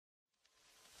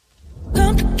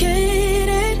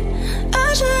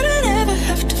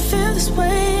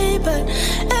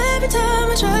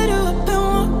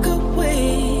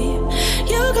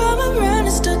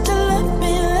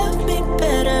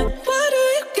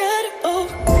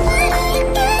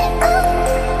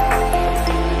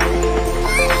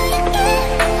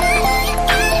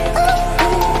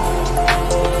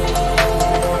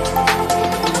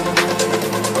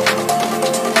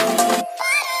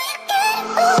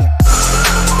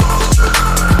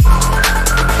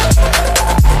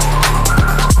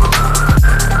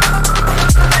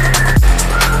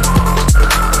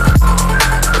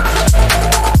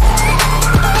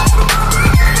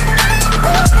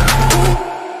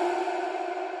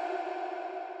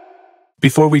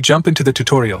Before we jump into the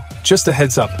tutorial, just a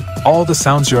heads up, all the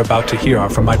sounds you're about to hear are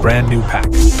from my brand new pack.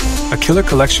 A killer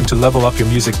collection to level up your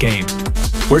music game.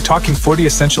 We're talking 40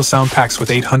 essential sound packs with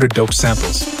 800 dope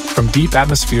samples, from deep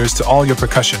atmospheres to all your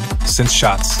percussion, synth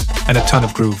shots, and a ton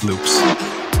of groove loops.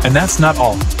 And that's not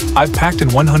all. I've packed in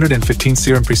 115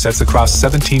 serum presets across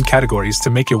 17 categories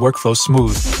to make your workflow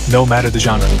smooth, no matter the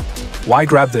genre. Why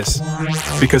grab this?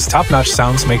 Because top-notch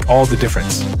sounds make all the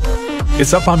difference.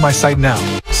 It's up on my site now.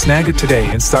 Snag it today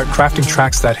and start crafting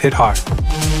tracks that hit hard.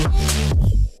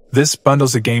 This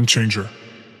bundle's a game changer.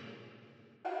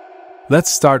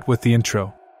 Let's start with the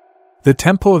intro. The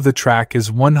tempo of the track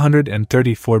is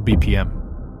 134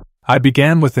 BPM. I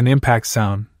began with an impact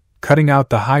sound, cutting out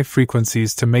the high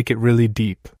frequencies to make it really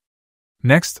deep.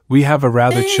 Next, we have a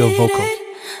rather chill vocal.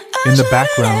 In the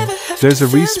background, there's a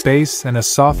Reese bass and a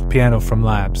soft piano from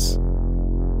Labs.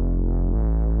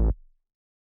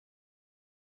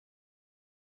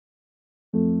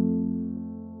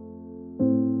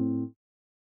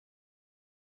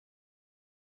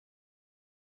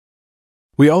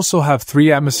 We also have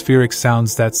 3 atmospheric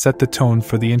sounds that set the tone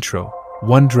for the intro,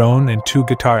 1 drone and 2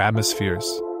 guitar atmospheres.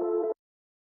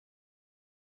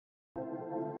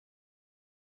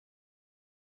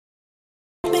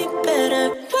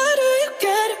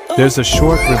 There's a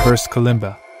short reverse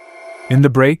kalimba. In the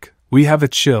break, we have a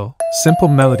chill, simple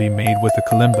melody made with a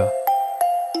kalimba.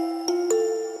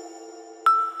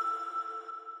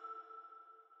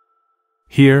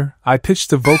 Here, I pitched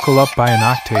the vocal up by an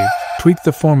octave, tweaked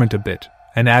the formant a bit,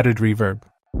 and added reverb.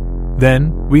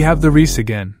 Then, we have the Reese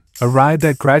again, a ride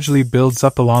that gradually builds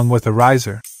up along with a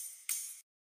riser.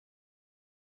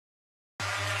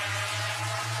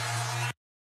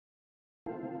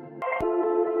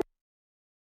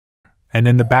 And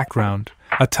in the background,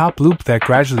 a top loop that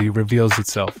gradually reveals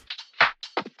itself.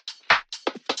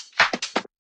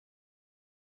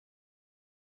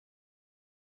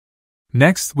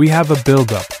 Next, we have a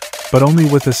build-up, but only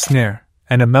with a snare,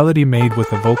 and a melody made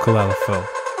with a vocal LFO.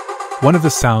 One of the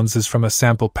sounds is from a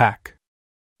sample pack.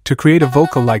 To create a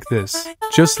vocal like this,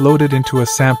 just load it into a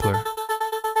sampler.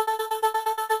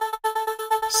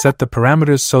 Set the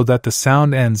parameters so that the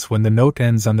sound ends when the note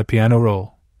ends on the piano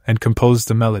roll, and compose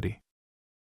the melody.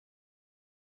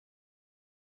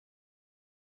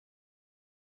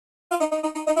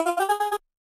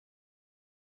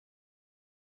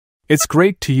 It's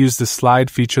great to use the slide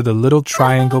feature, the little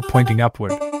triangle pointing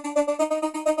upward.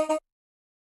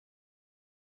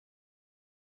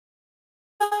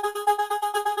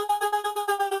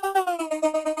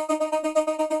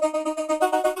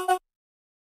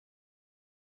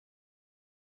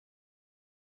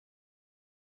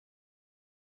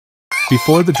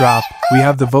 Before the drop, we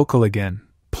have the vocal again,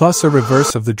 plus a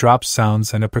reverse of the drop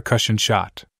sounds and a percussion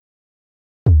shot.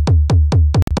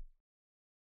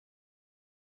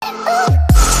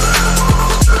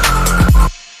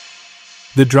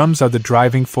 The drums are the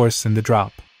driving force in the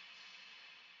drop.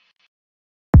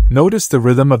 Notice the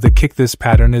rhythm of the kick. This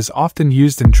pattern is often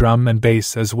used in drum and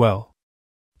bass as well.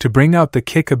 To bring out the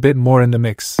kick a bit more in the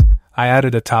mix, I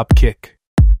added a top kick.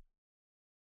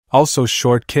 Also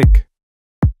short kick.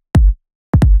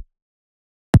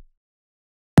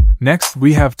 Next,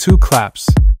 we have 2 claps.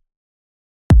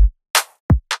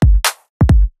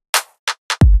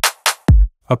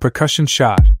 A percussion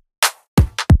shot.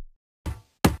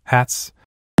 Hats.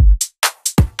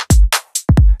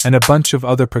 And a bunch of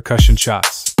other percussion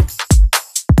shots.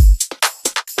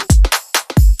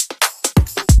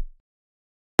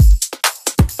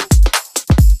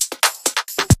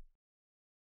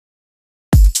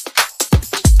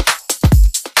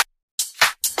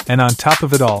 And on top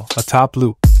of it all, a top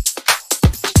loop.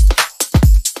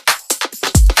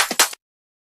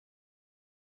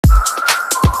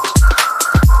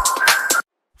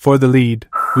 For the lead,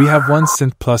 we have 1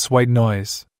 synth plus white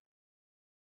noise.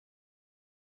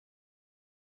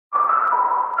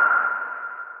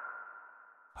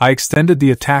 I extended the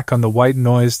attack on the white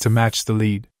noise to match the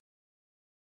lead.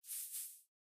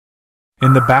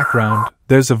 In the background,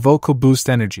 there's a vocal boost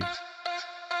energy.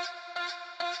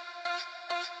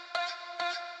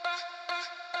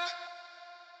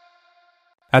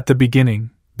 At the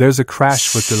beginning, there's a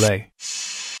crash with delay.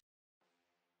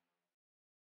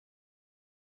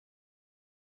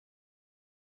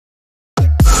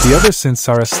 The other synths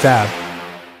are a stab.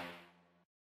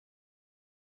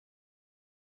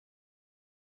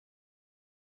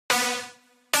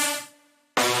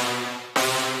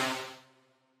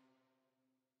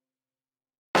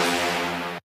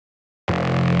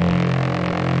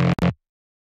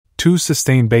 Two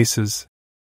sustained basses.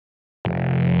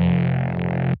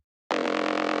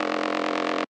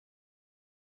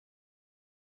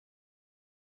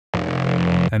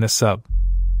 and a sub.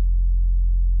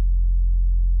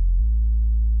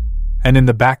 And in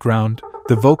the background,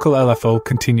 the vocal LFO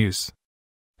continues.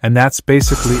 And that's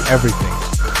basically everything.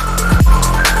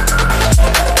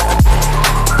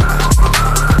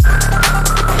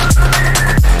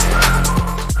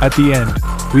 At the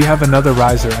end, we have another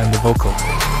riser and the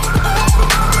vocal.